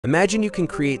Imagine you can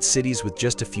create cities with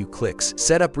just a few clicks,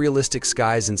 set up realistic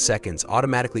skies in seconds,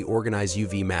 automatically organize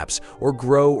UV maps, or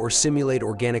grow or simulate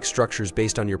organic structures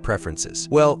based on your preferences.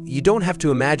 Well, you don't have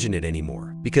to imagine it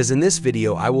anymore, because in this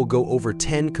video I will go over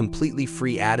 10 completely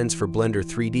free add-ins for Blender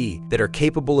 3D that are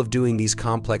capable of doing these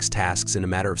complex tasks in a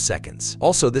matter of seconds.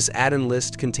 Also, this add-in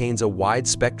list contains a wide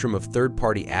spectrum of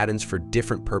third-party add-ins for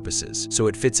different purposes, so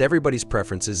it fits everybody's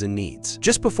preferences and needs.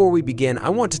 Just before we begin, I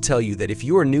want to tell you that if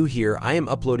you are new here, I am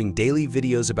uploading daily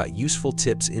videos about useful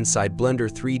tips inside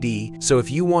Blender 3D, so if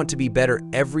you want to be better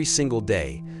every single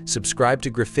day, subscribe to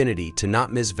Graffinity to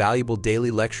not miss valuable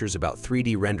daily lectures about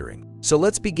 3D rendering. So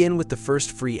let's begin with the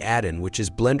first free add-in, which is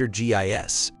Blender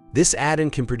GIS. This add-in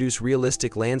can produce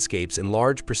realistic landscapes in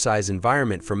large, precise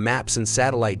environment from maps and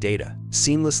satellite data,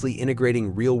 seamlessly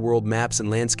integrating real-world maps and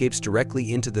landscapes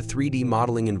directly into the 3D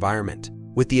modeling environment.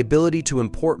 With the ability to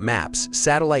import maps,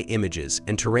 satellite images,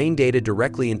 and terrain data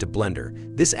directly into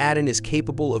Blender, this add-in is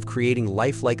capable of creating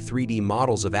lifelike 3D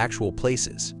models of actual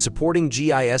places. Supporting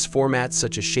GIS formats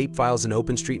such as shapefiles and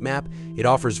OpenStreetMap, it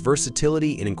offers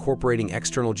versatility in incorporating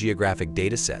external geographic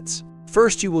datasets.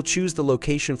 First, you will choose the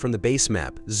location from the base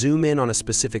map, zoom in on a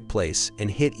specific place, and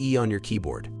hit E on your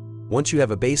keyboard. Once you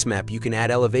have a base map, you can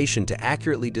add elevation to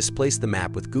accurately displace the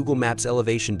map with Google Maps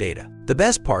elevation data. The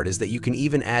best part is that you can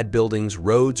even add buildings,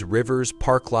 roads, rivers,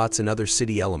 park lots, and other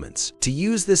city elements. To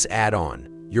use this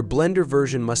add-on, your Blender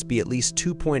version must be at least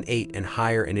 2.8 and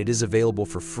higher, and it is available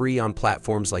for free on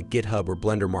platforms like GitHub or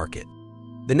Blender Market.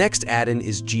 The next add-in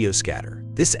is Geoscatter.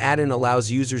 This add-in allows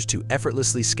users to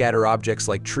effortlessly scatter objects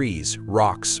like trees,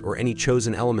 rocks, or any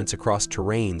chosen elements across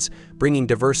terrains, bringing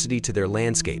diversity to their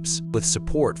landscapes. With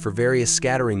support for various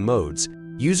scattering modes,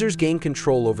 users gain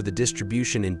control over the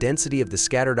distribution and density of the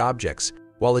scattered objects,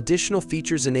 while additional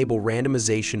features enable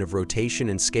randomization of rotation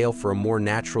and scale for a more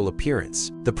natural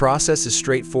appearance. The process is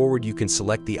straightforward. You can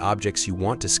select the objects you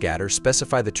want to scatter,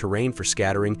 specify the terrain for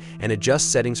scattering, and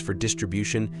adjust settings for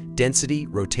distribution, density,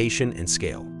 rotation, and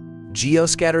scale.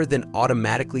 Geoscatter then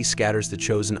automatically scatters the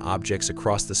chosen objects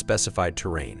across the specified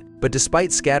terrain. But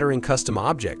despite scattering custom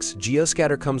objects,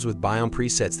 Geoscatter comes with biome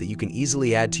presets that you can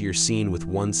easily add to your scene with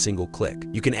one single click.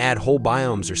 You can add whole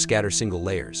biomes or scatter single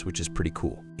layers, which is pretty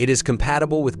cool. It is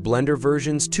compatible with Blender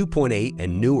versions 2.8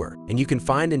 and newer, and you can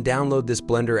find and download this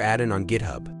Blender add-in on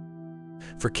GitHub.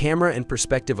 For camera and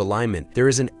perspective alignment, there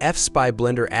is an F-Spy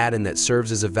Blender add-in that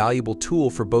serves as a valuable tool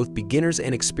for both beginners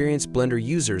and experienced Blender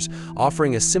users,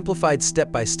 offering a simplified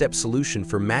step-by-step solution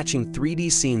for matching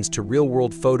 3D scenes to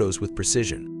real-world photos with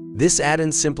precision. This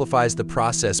add-in simplifies the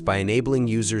process by enabling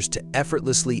users to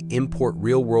effortlessly import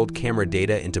real-world camera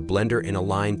data into Blender and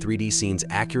align 3D scenes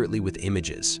accurately with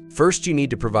images. First, you need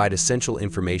to provide essential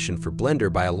information for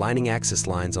Blender by aligning axis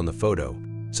lines on the photo,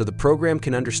 so the program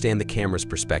can understand the camera's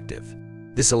perspective.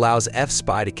 This allows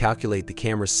F-Spy to calculate the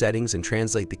camera's settings and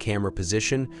translate the camera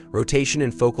position, rotation,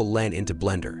 and focal length into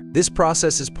Blender. This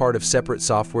process is part of separate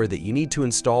software that you need to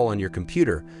install on your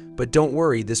computer, but don't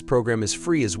worry, this program is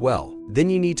free as well. Then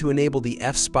you need to enable the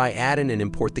F-Spy add-in and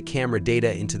import the camera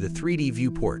data into the 3D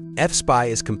viewport. F-Spy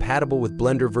is compatible with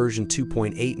Blender version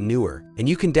 2.8 and newer, and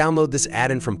you can download this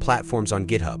add-in from platforms on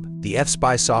GitHub. The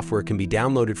F-Spy software can be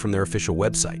downloaded from their official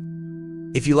website.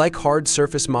 If you like hard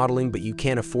surface modeling but you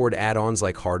can't afford add-ons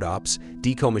like HardOps,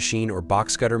 Deco Machine, or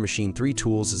Boxcutter Machine 3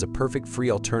 tools is a perfect free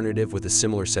alternative with a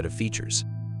similar set of features.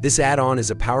 This add-on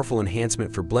is a powerful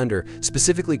enhancement for Blender,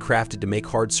 specifically crafted to make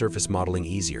hard surface modeling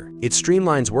easier. It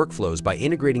streamlines workflows by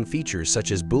integrating features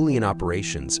such as Boolean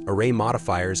operations, array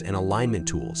modifiers, and alignment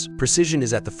tools. Precision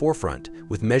is at the forefront,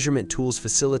 with measurement tools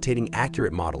facilitating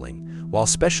accurate modeling, while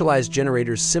specialized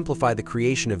generators simplify the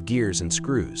creation of gears and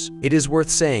screws. It is worth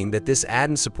saying that this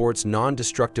add-in supports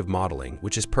non-destructive modeling,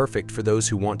 which is perfect for those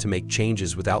who want to make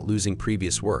changes without losing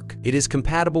previous work. It is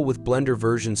compatible with Blender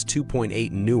versions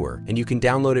 2.8 and newer, and you can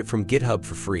download it from GitHub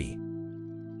for free.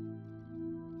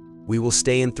 We will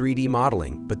stay in 3D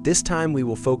modeling, but this time we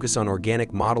will focus on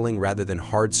organic modeling rather than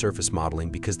hard surface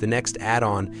modeling because the next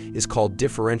add-on is called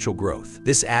Differential Growth.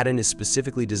 This add-in is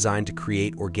specifically designed to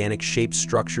create organic shape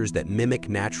structures that mimic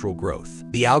natural growth.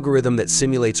 The algorithm that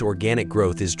simulates organic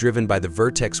growth is driven by the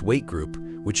vertex weight group,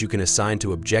 which you can assign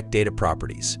to object data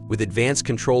properties. With advanced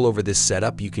control over this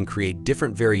setup, you can create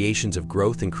different variations of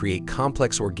growth and create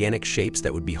complex organic shapes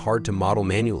that would be hard to model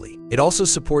manually. It also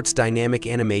supports dynamic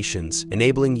animations,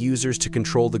 enabling users to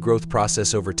control the growth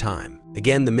process over time.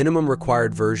 Again, the minimum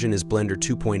required version is Blender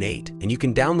 2.8, and you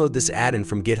can download this add-in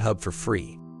from GitHub for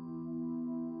free.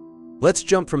 Let's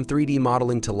jump from 3D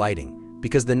modeling to lighting.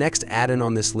 because the next add-on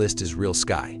on this list is Real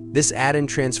Sky. This add-on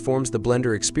transforms the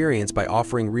Blender experience by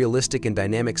offering realistic and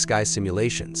dynamic sky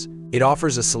simulations. It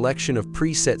offers a selection of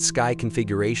preset sky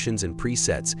configurations and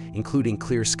presets, including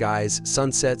clear skies,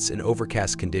 sunsets, and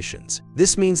overcast conditions.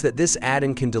 This means that this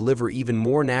add-on can deliver even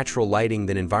more natural lighting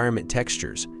than environment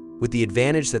textures, with the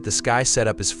advantage that the sky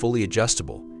setup is fully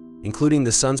adjustable, including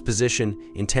the sun's position,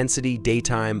 intensity,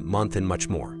 daytime, month, and much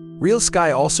more. Real Sky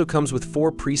also comes with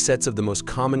 4 presets of the most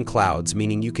common clouds,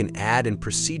 meaning you can add and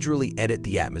procedurally edit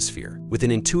the atmosphere. With an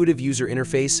intuitive user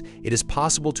interface, it is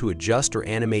possible to adjust or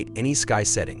animate any sky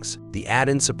settings. The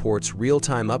add-on supports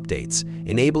real-time updates,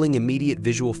 enabling immediate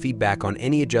visual feedback on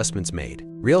any adjustments made.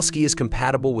 Real Sky is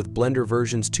compatible with Blender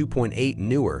versions 2.8 and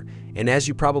newer, and as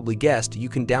you probably guessed, you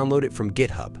can download it from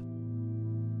GitHub.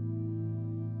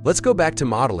 Let's go back to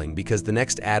modeling because the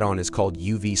next add-on is called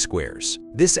UV Squares.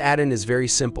 This add-on is very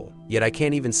simple, yet I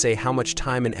can't even say how much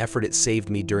time and effort it saved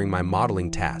me during my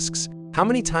modeling tasks. How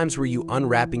many times were you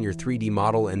unwrapping your 3D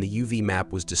model and the UV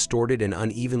map was distorted and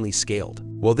unevenly scaled?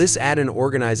 Well, this add-on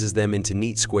organizes them into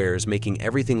neat squares, making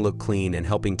everything look clean and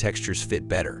helping textures fit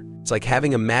better. It's like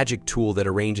having a magic tool that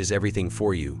arranges everything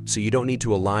for you, so you don't need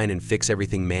to align and fix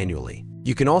everything manually.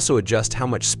 You can also adjust how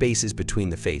much space is between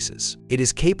the faces. It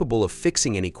is capable of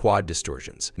fixing any quad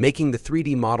distortions, making the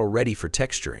 3D model ready for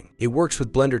texturing. It works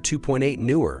with Blender 2.8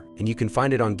 newer, and you can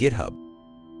find it on GitHub.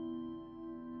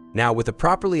 Now, with a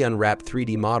properly unwrapped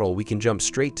 3D model, we can jump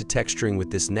straight to texturing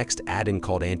with this next add-on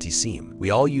called Anti-Seam. We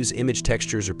all use image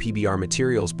textures or PBR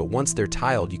materials, but once they're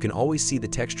tiled, you can always see the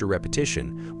texture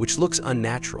repetition, which looks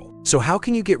unnatural. So how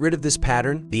can you get rid of this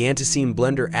pattern? The Anti-Seam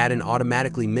Blender add-on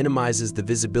automatically minimizes the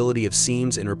visibility of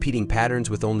seams and repeating patterns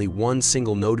with only one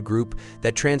single node group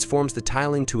that transforms the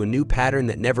tiling to a new pattern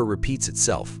that never repeats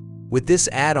itself. With this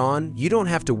add-on, you don't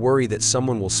have to worry that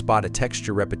someone will spot a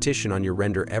texture repetition on your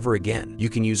render ever again. You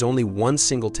can use only one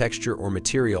single texture or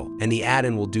material, and the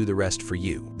add-on will do the rest for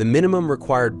you. The minimum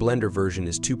required Blender version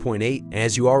is 2.8, and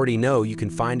as you already know, you can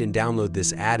find and download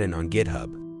this add-on on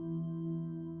GitHub.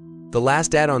 The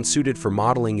last add-on suited for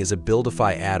modeling is a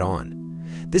Buildify add-on.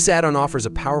 This add-on offers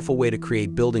a powerful way to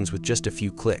create buildings with just a few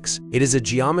clicks. It is a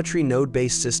geometry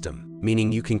node-based system,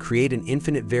 meaning you can create an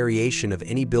infinite variation of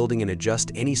any building and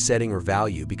adjust any setting or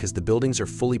value because the buildings are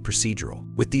fully procedural.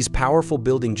 With these powerful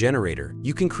building generator,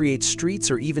 you can create streets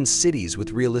or even cities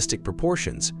with realistic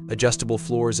proportions, adjustable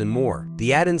floors, and more.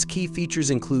 The add-on's key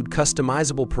features include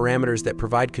customizable parameters that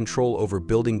provide control over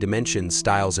building dimensions,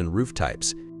 styles, and roof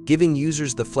types, giving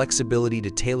users the flexibility to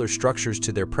tailor structures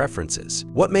to their preferences.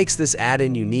 What makes this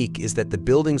add-on unique is that the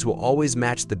buildings will always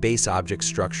match the base object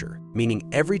structure, meaning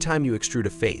every time you extrude a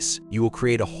face, you will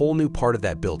create a whole new part of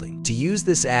that building. To use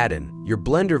this add-on, your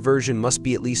Blender version must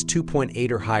be at least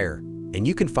 2.8 or higher, and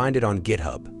you can find it on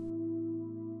GitHub.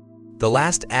 The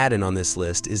last add-on on this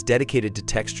list is dedicated to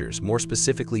textures, more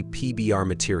specifically PBR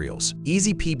materials.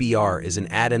 Easy PBR is an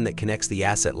add-on that connects the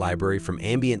asset library from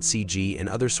ambient CG and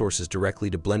other sources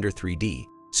directly to Blender 3D,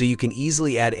 so you can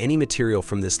easily add any material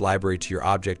from this library to your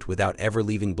object without ever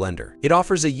leaving Blender. It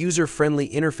offers a user-friendly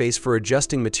interface for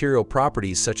adjusting material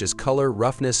properties such as color,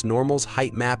 roughness, normals,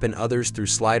 height map, and others through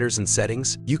sliders and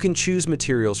settings. You can choose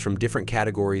materials from different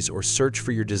categories or search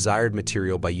for your desired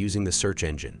material by using the search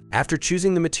engine. After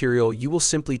choosing the material, you will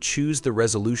simply choose the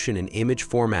resolution and image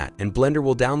format, and Blender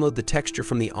will download the texture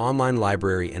from the online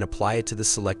library and apply it to the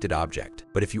selected object.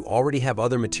 But if you already have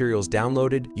other materials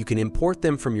downloaded, you can import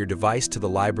them from your device to the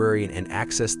library and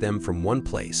access them from one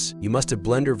place. You must have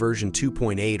Blender version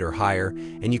 2.8 or higher,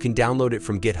 and you can download it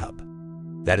from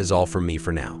GitHub. That is all from me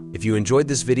for now. If you enjoyed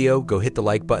this video, go hit the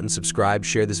like button, subscribe,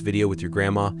 share this video with your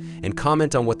grandma, and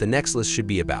comment on what the next list should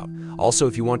be about. Also,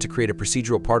 if you want to create a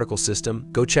procedural particle system,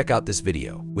 go check out this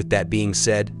video. With that being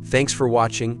said, thanks for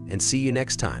watching, and see you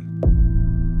next time.